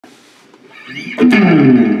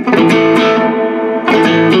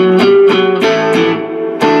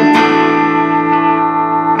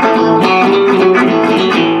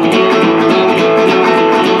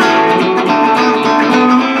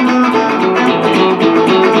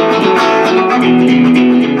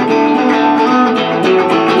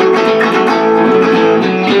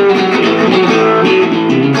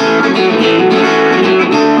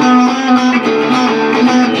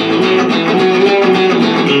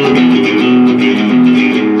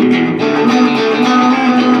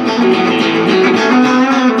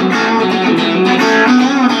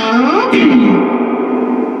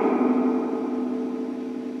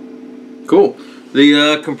Cool.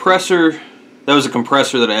 The compressor, that was a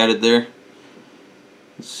compressor that I added there.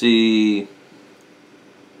 Let's see.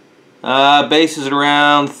 Bass is at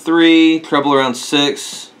around 3, treble around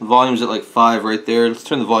 6. The volume's at like 5 right there. Let's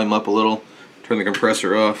turn the volume up a little. Turn the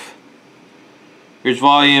compressor off. Here's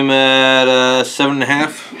volume at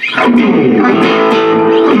 7.5.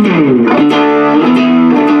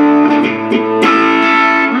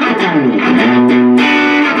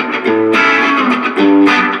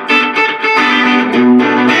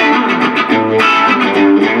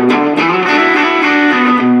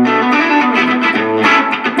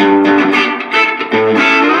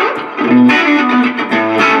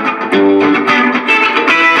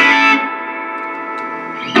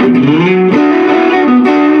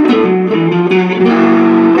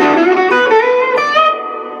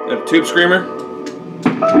 Got a tube screamer.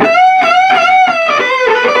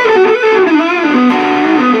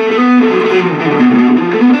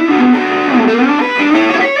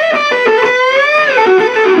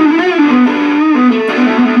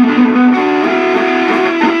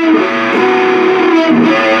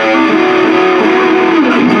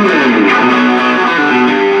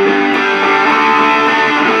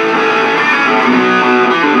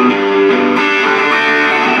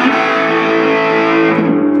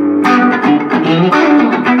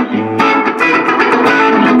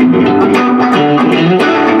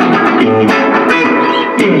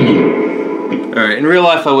 Alright, in real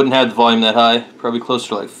life I wouldn't have the volume that high. Probably closer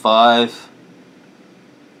to like 5,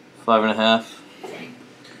 5.5.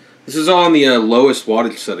 This is all on the lowest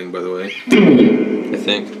wattage setting, by the way. I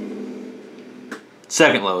think.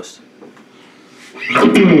 Second lowest.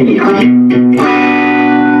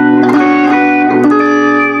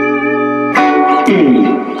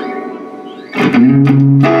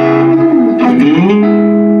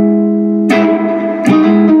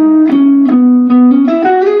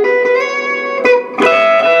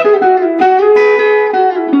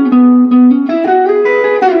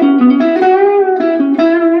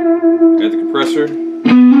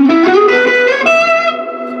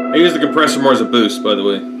 I use the compressor more as a boost, by the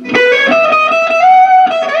way.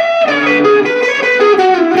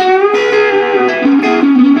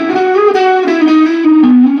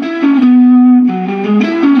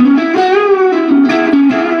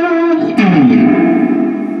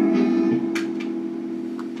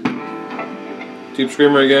 Tube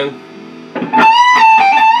screamer again.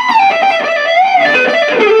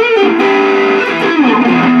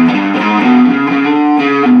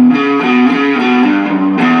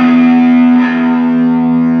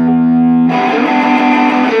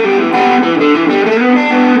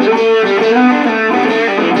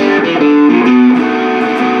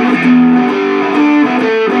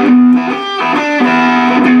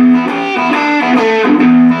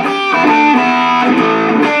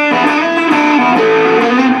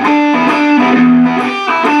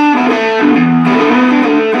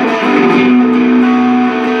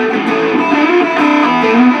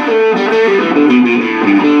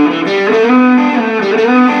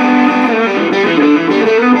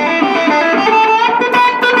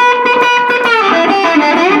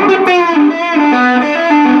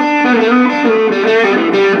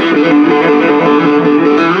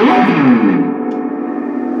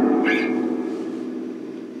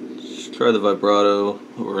 Try the vibrato,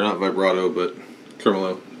 or not vibrato, but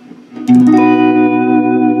tremolo.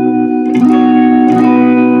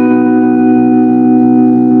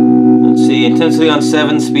 Let's see, intensity on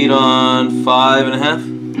 7, speed on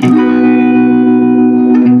 5.5.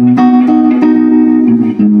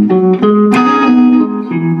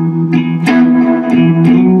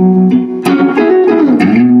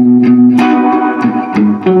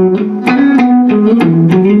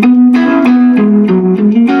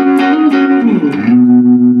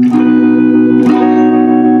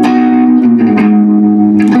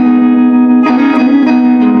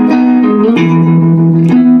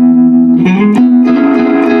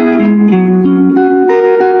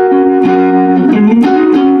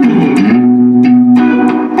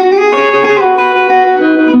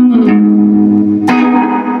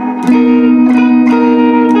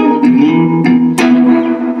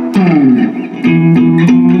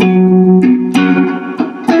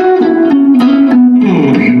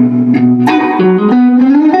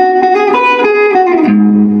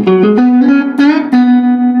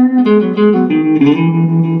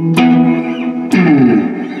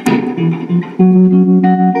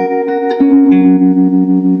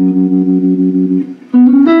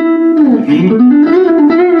 Let's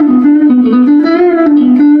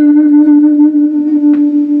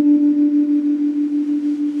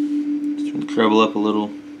turn the treble up a little.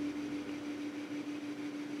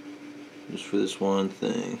 Just for this one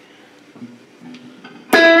thing.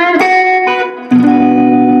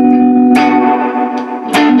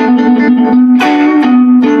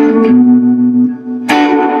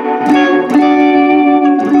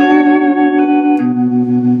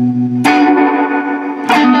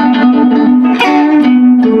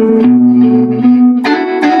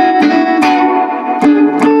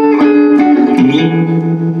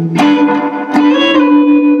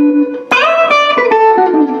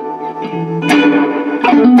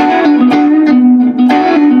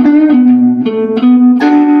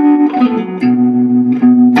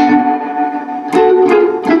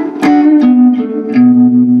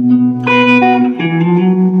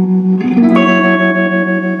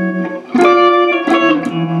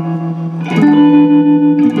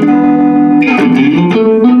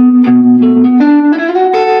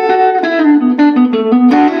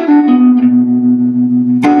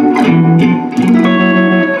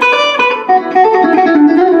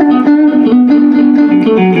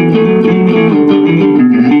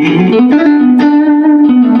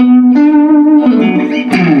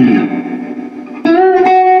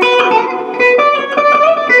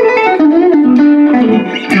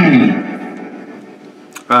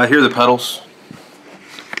 Here are the pedals.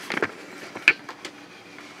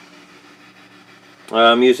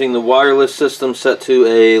 I'm using the wireless system set to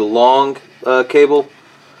a long cable.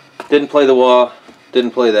 Didn't play the wah,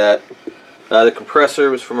 didn't play that. The compressor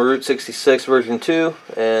was from a Route 66 version 2,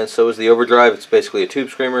 and so is the overdrive. It's basically a tube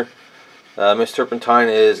screamer. Miss Turpentine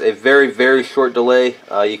is a very, very short delay.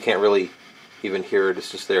 You can't really even hear it.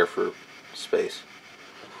 It's just there for space.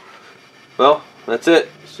 Well, that's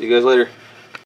it. See you guys later.